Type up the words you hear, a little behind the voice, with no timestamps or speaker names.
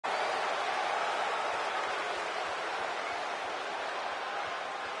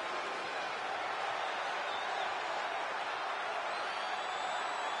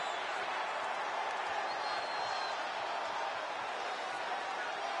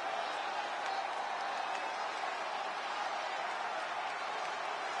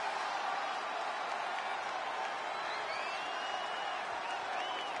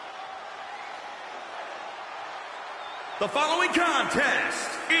The following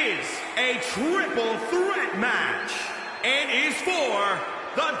contest is a triple threat match and is for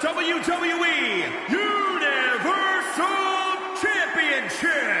the WWE Universal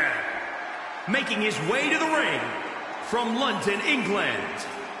Championship. Making his way to the ring from London, England,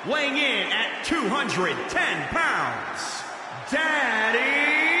 weighing in at 210 pounds,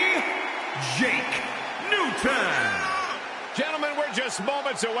 Daddy Jake Newton. Gentlemen, we're just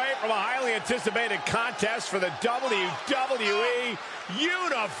moments away from a highly anticipated contest for the WWE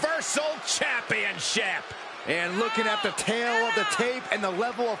Universal Championship. And looking at the tail of the tape and the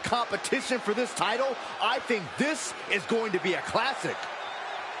level of competition for this title, I think this is going to be a classic.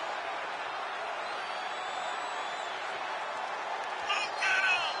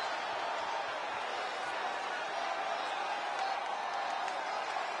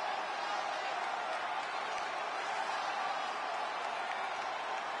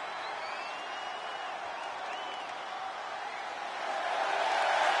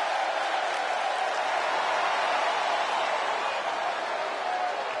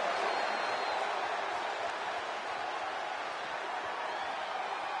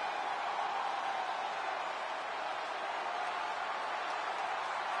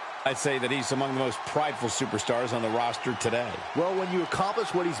 I'd say that he's among the most prideful superstars on the roster today. Well, when you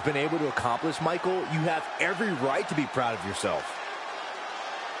accomplish what he's been able to accomplish, Michael, you have every right to be proud of yourself.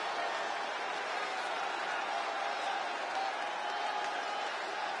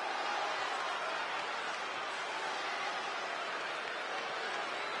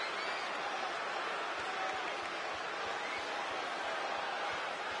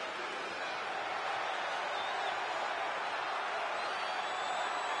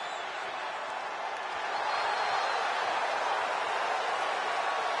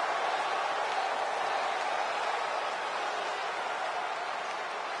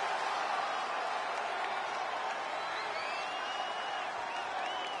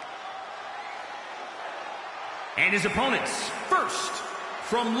 And his opponents, first,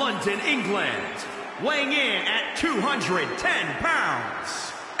 from London, England, weighing in at 210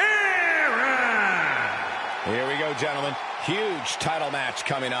 pounds, Aaron! Here we go, gentlemen. Huge title match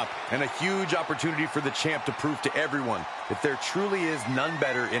coming up. And a huge opportunity for the champ to prove to everyone that there truly is none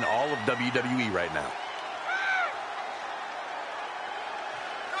better in all of WWE right now.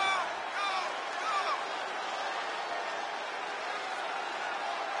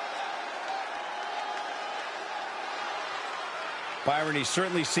 Byron, he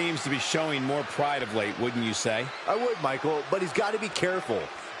certainly seems to be showing more pride of late, wouldn't you say? I would, Michael, but he's got to be careful.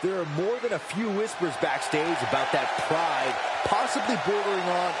 There are more than a few whispers backstage about that pride, possibly bordering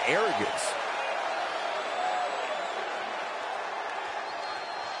on arrogance.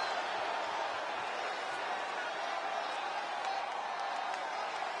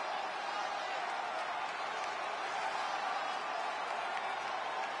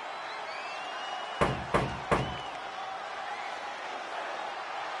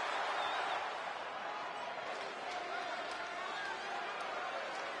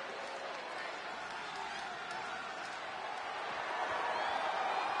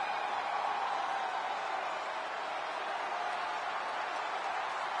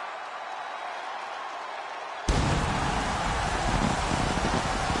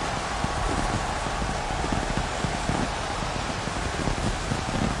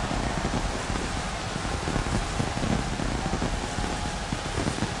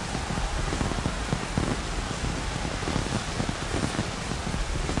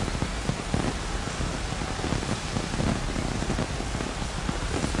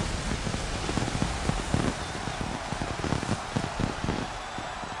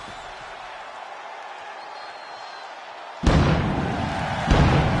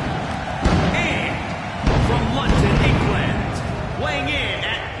 Weighing in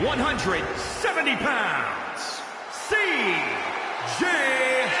at 170 pounds, CJ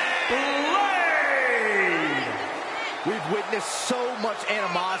Blade! We've witnessed so much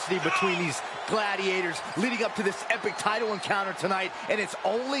animosity between these gladiators leading up to this epic title encounter tonight, and it's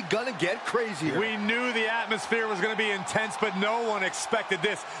only gonna get crazier. We knew the atmosphere was gonna be intense, but no one expected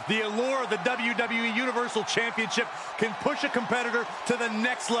this. The allure of the WWE Universal Championship can push a competitor to the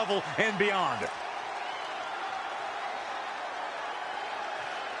next level and beyond.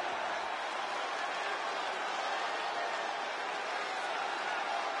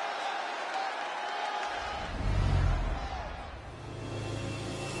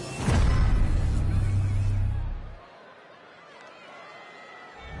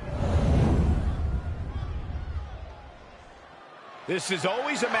 This is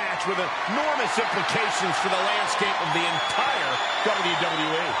always a match with enormous implications for the landscape of the entire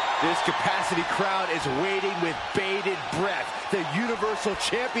WWE. This capacity crowd is waiting with bated breath. The Universal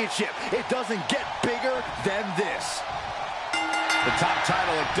Championship. It doesn't get bigger than this. The top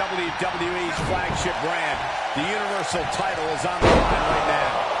title of WWE's flagship brand. The Universal title is on the line right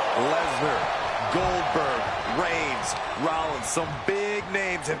now. Lesnar, Goldberg, Reigns, Rollins, some big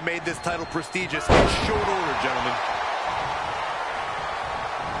names have made this title prestigious in short order, gentlemen.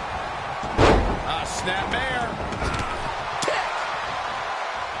 Snapmare.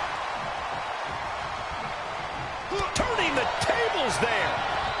 Turning the tables there.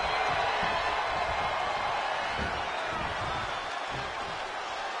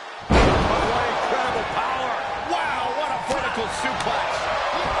 What incredible power. Wow, what a vertical suplex.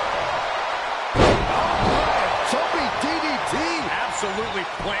 Jumping DDT. Absolutely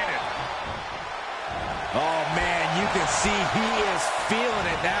planted. Oh, man, you can see he is feeling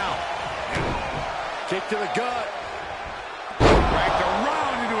it now. Kick to the gut. Dragged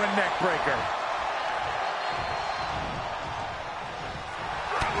around into a neck breaker.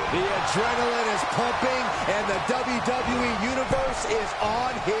 The adrenaline is pumping, and the WWE Universe is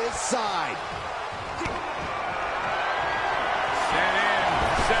on his side. Set in,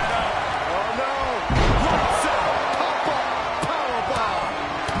 set up. Oh, no. Lights out. Pop-up powerbomb.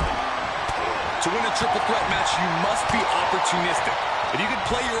 To win a triple threat match, you must be opportunistic. If you can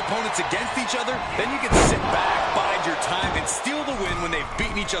play your opponents against each other, then you can sit back, bide your time, and steal the win when they've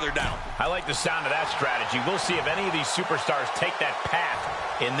beaten each other down. I like the sound of that strategy. We'll see if any of these superstars take that path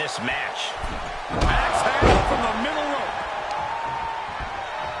in this match. Axe handle from the middle rope.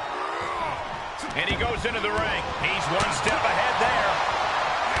 And he goes into the ring. He's one step ahead there.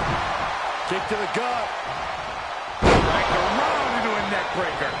 Kick to the gut. Dragged around into a neck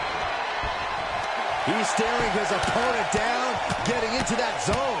breaker. He's staring his opponent down, getting into that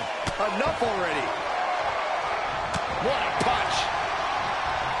zone. Enough already. What a punch.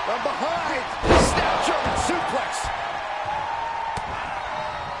 From behind. Snap German suplex.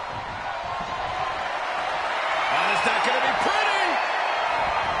 Oh, it's not going to be pretty.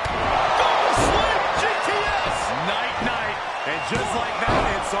 Oh, slam GTS. Night, night. And just like that,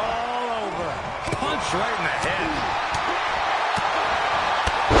 it's all over. Punch right in the head.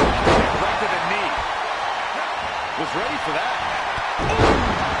 Right to the knee. Was ready for that.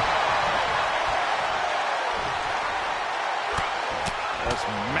 Just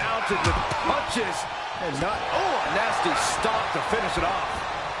mounted with punches and not, oh, a nasty stop to finish it off.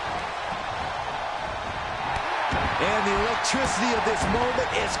 And the electricity of this moment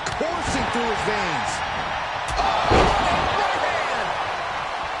is coursing through his veins. Oh, right hand.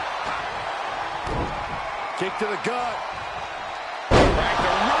 Kick to the gut. Dragged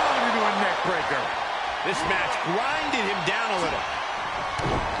around into a neck breaker. This match grinded him down a little.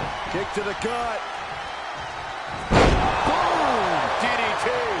 Kick to the gut. Boom! DDT.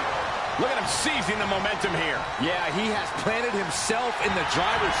 Look at him seizing the momentum here. Yeah, he has planted himself in the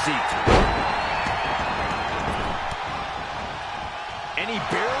driver's seat. And he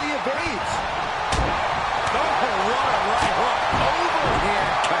barely evades. Oh, what a right hook.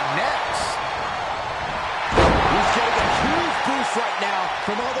 Overhand connects. He's getting a huge boost right now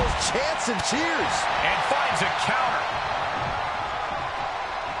from all those chants and cheers. And finds a counter.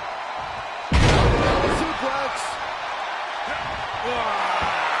 Suplex. Oh,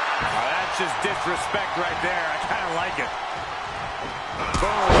 that's just disrespect right there. I kind of like it.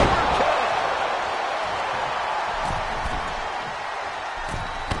 Boom.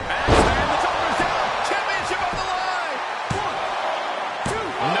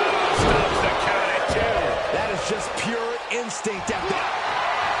 Just pure instinct at that.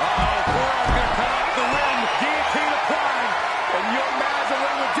 Uh-oh, Bora's going to cut off the ring. Guillotine applied. And you imagine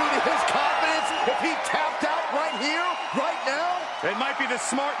what it would do to his confidence if he tapped out right here, right now? It might be the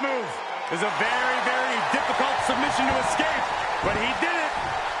smart move. It's a very, very difficult submission to escape, but he did it.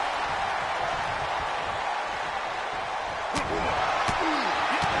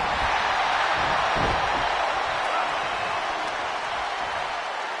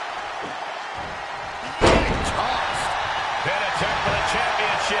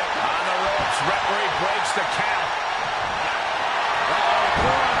 Championship on the ropes. Referee breaks the count. Bora's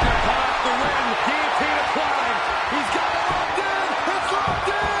going to cut off the ring. Guillotine applied. He's got it locked in. It's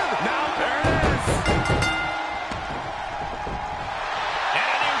locked in. Now there it is. And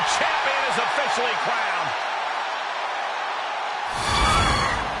a new champion is officially crowned.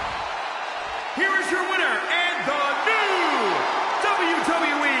 Here is your winner and the new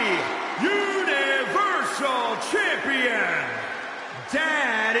WWE Universal Champion,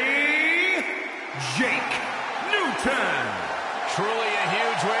 Daddy Jake Newton. Truly a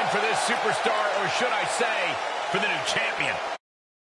huge win for this superstar, or should I say, for the new champion.